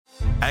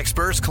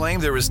Experts claim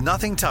there is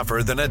nothing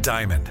tougher than a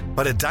diamond.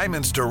 But at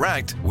Diamonds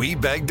Direct, we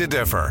beg to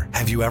differ.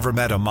 Have you ever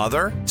met a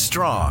mother?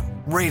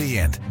 Strong,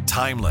 radiant,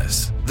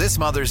 timeless. This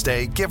Mother's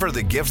Day, give her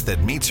the gift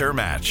that meets her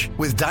match.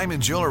 With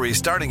diamond jewelry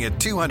starting at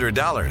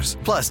 $200.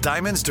 Plus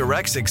Diamonds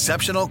Direct's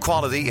exceptional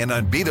quality and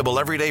unbeatable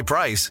everyday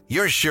price,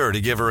 you're sure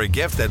to give her a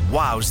gift that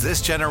wows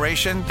this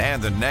generation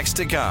and the next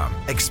to come.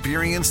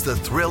 Experience the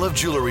thrill of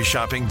jewelry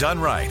shopping done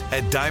right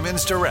at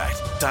Diamonds Direct.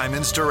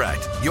 Diamonds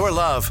Direct. Your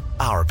love,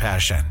 our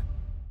passion.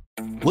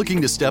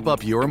 Looking to step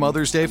up your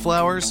Mother's Day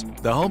flowers?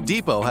 The Home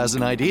Depot has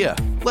an idea.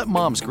 Let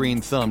Mom's green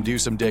thumb do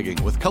some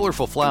digging with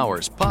colorful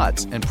flowers,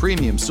 pots, and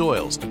premium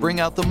soils to bring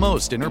out the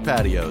most in her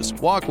patios,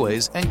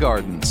 walkways, and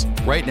gardens.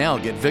 Right now,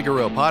 get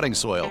Vigoro potting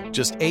soil,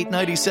 just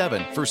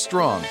 $8.97 for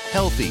strong,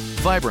 healthy,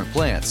 vibrant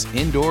plants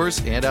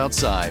indoors and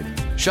outside.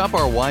 Shop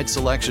our wide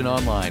selection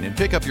online and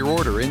pick up your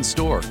order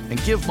in-store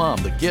and give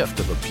Mom the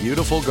gift of a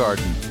beautiful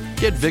garden.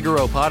 Get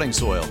Vigoro potting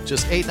soil,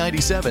 just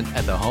 $8.97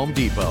 at the Home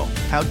Depot.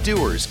 How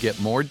doers get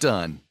more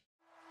done.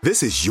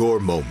 This is your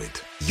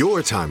moment,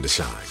 your time to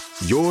shine,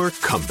 your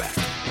comeback.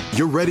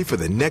 You're ready for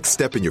the next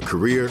step in your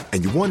career,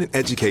 and you want an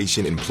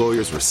education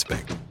employers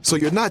respect. So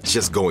you're not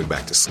just going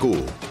back to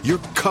school, you're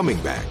coming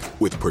back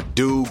with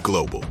Purdue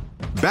Global.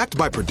 Backed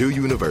by Purdue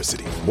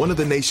University, one of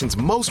the nation's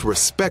most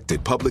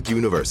respected public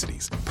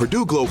universities,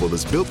 Purdue Global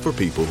is built for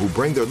people who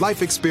bring their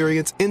life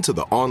experience into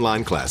the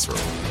online classroom.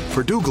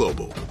 Purdue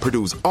Global,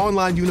 Purdue's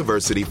online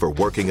university for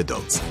working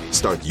adults.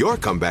 Start your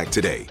comeback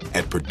today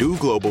at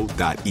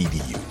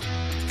purdueglobal.edu.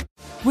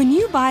 When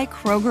you buy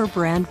Kroger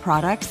brand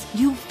products,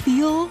 you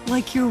feel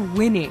like you're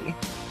winning.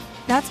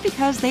 That's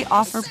because they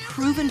offer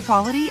proven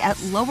quality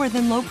at lower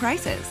than low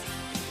prices.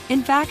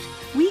 In fact,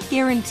 we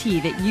guarantee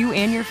that you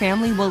and your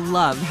family will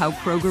love how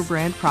Kroger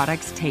brand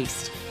products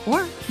taste,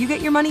 or you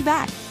get your money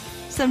back.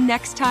 So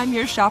next time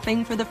you're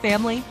shopping for the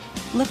family,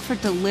 look for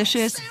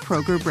delicious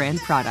Kroger brand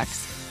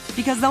products,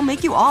 because they'll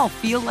make you all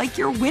feel like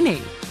you're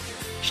winning.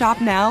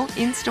 Shop now,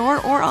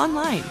 in-store, or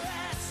online.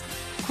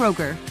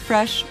 Kroger,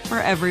 fresh for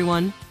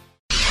everyone.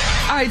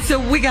 All right, so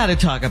we got to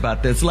talk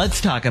about this.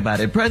 Let's talk about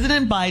it.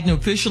 President Biden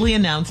officially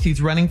announced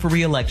he's running for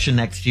re-election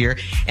next year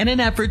in an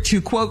effort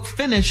to, quote,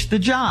 finish the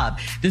job.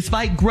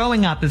 Despite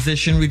growing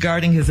opposition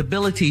regarding his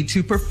ability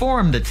to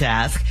perform the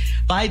task,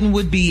 Biden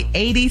would be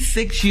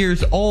 86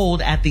 years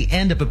old at the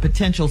end of a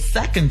potential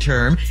second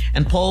term,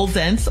 and polls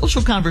and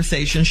social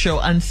conversations show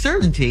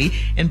uncertainty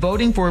in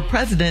voting for a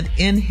president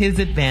in his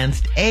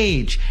advanced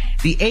age.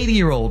 The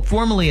 80-year-old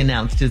formally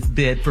announced his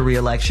bid for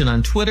re-election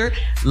on Twitter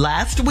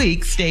last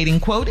week, stating,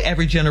 quote,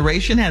 every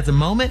generation has a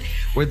moment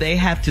where they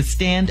have to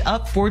stand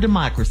up for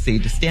democracy,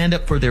 to stand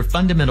up for their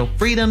fundamental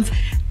freedoms.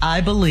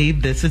 I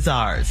believe this is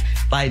ours.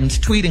 Biden's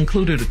tweet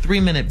included a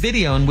 3-minute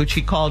video in which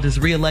he called his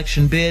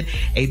re-election bid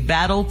a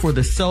battle for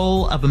the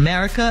soul of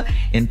America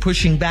in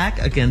pushing back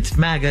against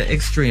MAGA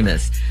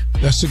extremists.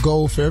 That's the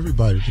goal for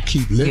everybody, to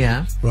keep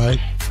living, right?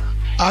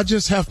 I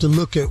just have to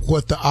look at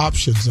what the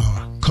options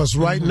are, because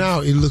right now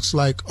it looks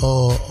like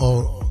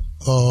a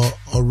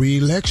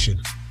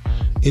re-election.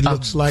 It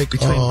looks like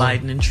between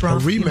Biden and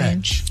Trump, a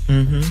rematch.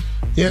 Mm-hmm.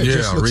 Yeah, it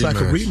just looks like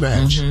a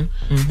rematch.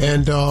 Mm-hmm. Mm-hmm.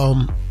 And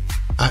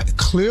I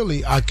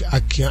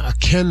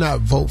cannot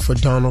vote for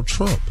Donald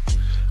Trump.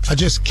 I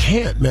just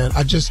can't, man.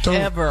 I just don't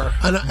ever.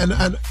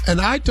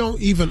 And I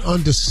don't even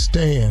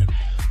understand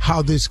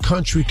how this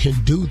country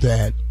can do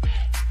that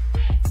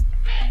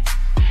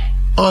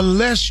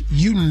unless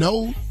you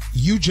know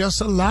you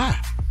just a lie.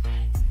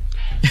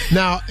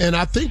 Now, and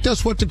I think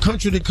that's what the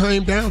country that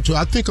came down to.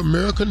 I think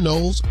America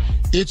knows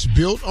it's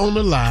built on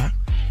a lie.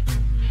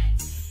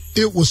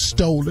 It was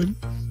stolen.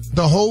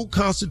 The whole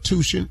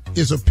Constitution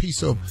is a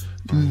piece of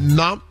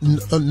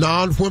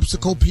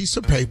non-whimsical piece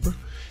of paper.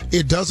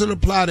 It doesn't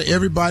apply to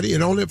everybody.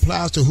 It only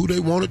applies to who they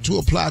want it to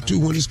apply to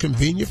when it's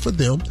convenient for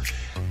them.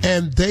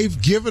 And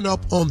they've given up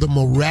on the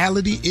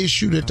morality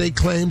issue that they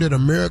claim that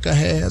America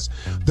has,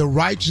 the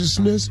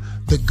righteousness,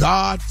 the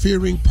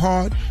God-fearing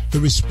part, the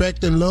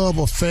respect and love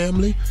of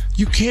family.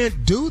 You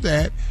can't do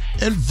that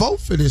and vote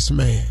for this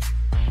man,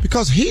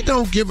 because he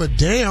don't give a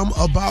damn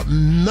about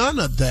none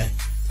of that.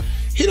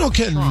 He don't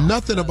care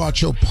nothing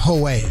about your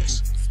poor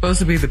ass. Supposed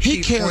to be the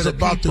He cares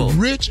about the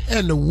rich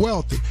and the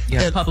wealthy,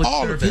 and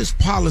all of his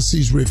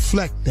policies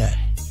reflect that.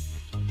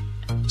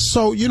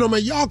 So, you know,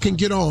 man, y'all can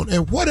get on,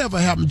 and whatever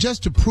happened,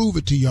 just to prove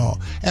it to y'all,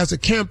 as a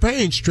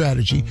campaign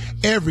strategy,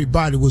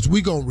 everybody was, we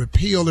gonna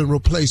repeal and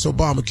replace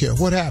Obamacare.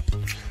 What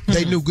happened?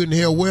 They knew good and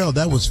hell well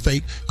that was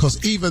fake,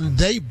 because even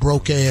they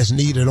broke ass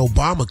needed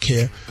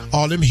Obamacare.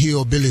 All them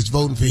hillbillies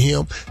voting for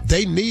him,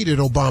 they needed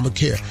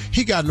Obamacare.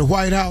 He got in the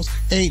White House,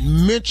 ain't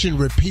mentioned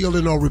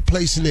repealing or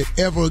replacing it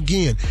ever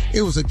again.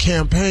 It was a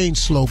campaign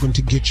slogan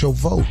to get your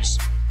votes.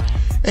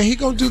 And he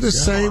gonna do the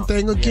same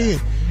thing again.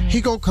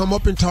 He gonna come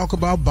up and talk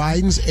about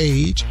Biden's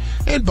age,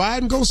 and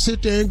Biden gonna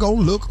sit there and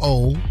gonna look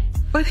old.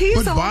 But he's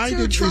But old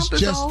Biden too. is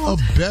just a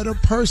better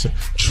person.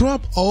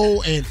 Trump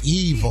old and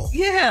evil.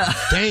 Yeah.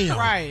 Damn.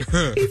 Right.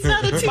 He's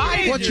not a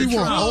teenager. What you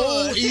want? Trump.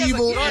 Old, He has a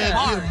evil, good and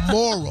heart.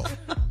 immoral.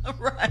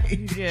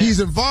 Right. Yeah. He's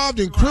involved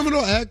in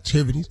criminal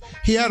activities.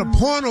 He had a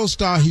porno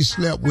star he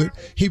slept with.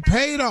 He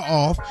paid her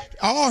off.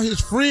 All his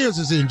friends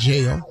is in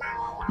jail.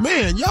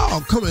 Man,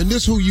 y'all come and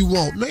this who you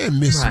want. Man,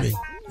 miss me.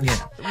 Yeah.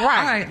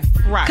 Right.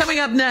 All right. Coming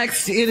up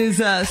next, it is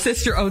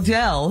Sister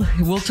Odell.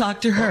 We'll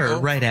talk to her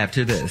right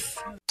after this.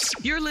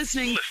 You're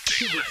listening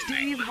to the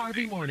Steve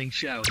Harvey Morning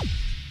Show.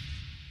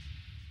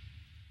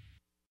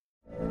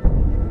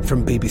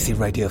 From BBC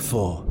Radio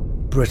 4,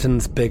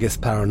 Britain's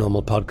biggest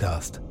paranormal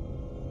podcast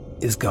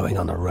is going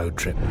on a road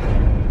trip.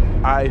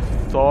 I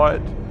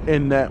thought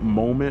in that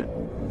moment,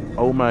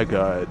 oh my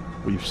God,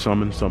 we've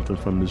summoned something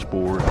from this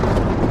board.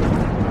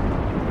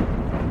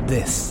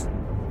 This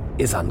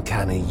is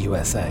Uncanny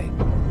USA.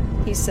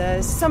 He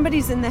says,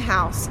 somebody's in the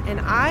house, and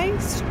I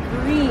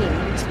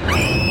screamed.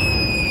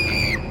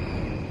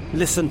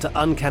 Listen to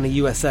Uncanny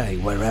USA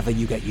wherever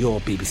you get your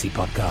BBC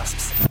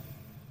podcasts,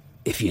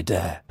 if you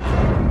dare.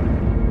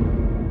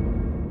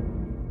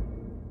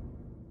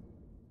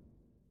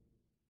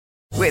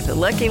 With the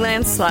Lucky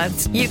Land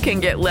Slots, you can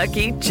get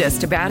lucky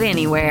just about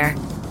anywhere.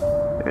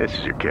 This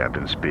is your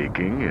captain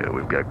speaking.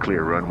 We've got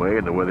clear runway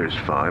and the weather's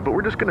fine, but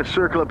we're just going to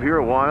circle up here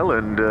a while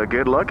and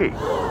get lucky.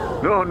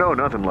 No,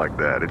 nothing like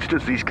that. It's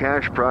just these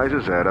cash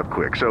prizes add up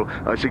quick. So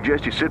I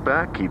suggest you sit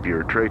back, keep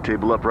your tray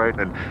table upright,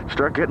 and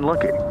start getting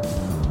lucky.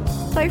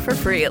 Play for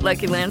free at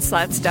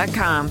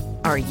LuckyLandSlots.com.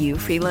 Are you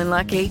feeling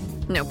lucky?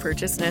 No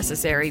purchase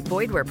necessary.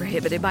 Void where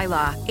prohibited by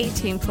law.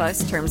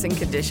 18+ terms and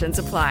conditions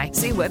apply.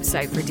 See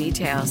website for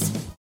details.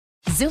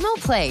 Xumo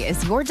Play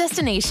is your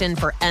destination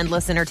for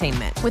endless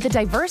entertainment. With a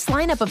diverse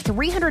lineup of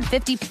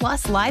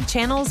 350+ live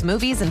channels,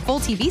 movies, and full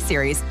TV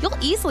series, you'll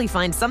easily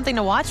find something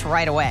to watch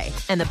right away.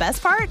 And the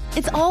best part?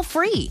 It's all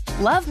free.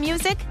 Love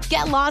music?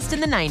 Get lost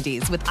in the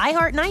 90s with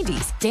iHeart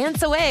 90s.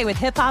 Dance away with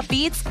hip-hop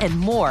beats and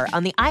more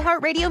on the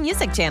iHeartRadio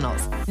music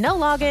channels. No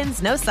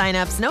logins, no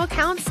signups, no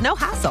accounts, no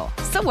hassle.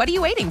 So what are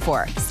you waiting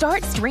for?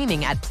 Start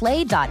streaming at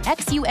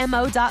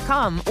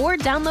play.xumo.com or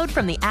download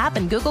from the app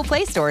and Google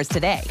Play stores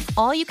today.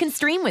 All you can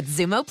stream with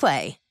Xumo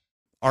Play.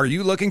 Are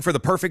you looking for the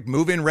perfect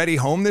move-in ready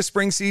home this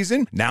spring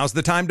season? Now's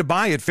the time to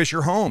buy at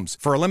Fisher Homes.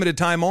 For a limited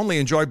time only,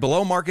 enjoy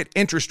below-market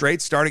interest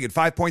rates starting at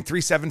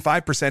 5.375%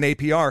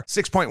 APR,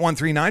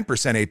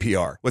 6.139%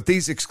 APR. With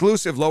these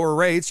exclusive lower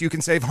rates, you can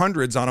save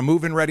hundreds on a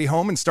move-in ready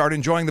home and start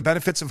enjoying the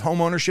benefits of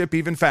home ownership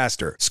even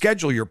faster.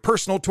 Schedule your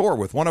personal tour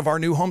with one of our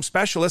new home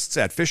specialists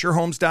at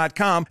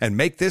FisherHomes.com and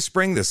make this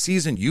spring the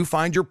season you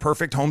find your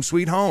perfect home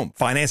sweet home.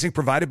 Financing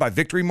provided by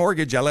Victory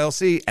Mortgage,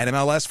 LLC,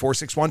 NMLS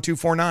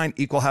 461249,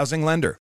 Equal Housing Lender.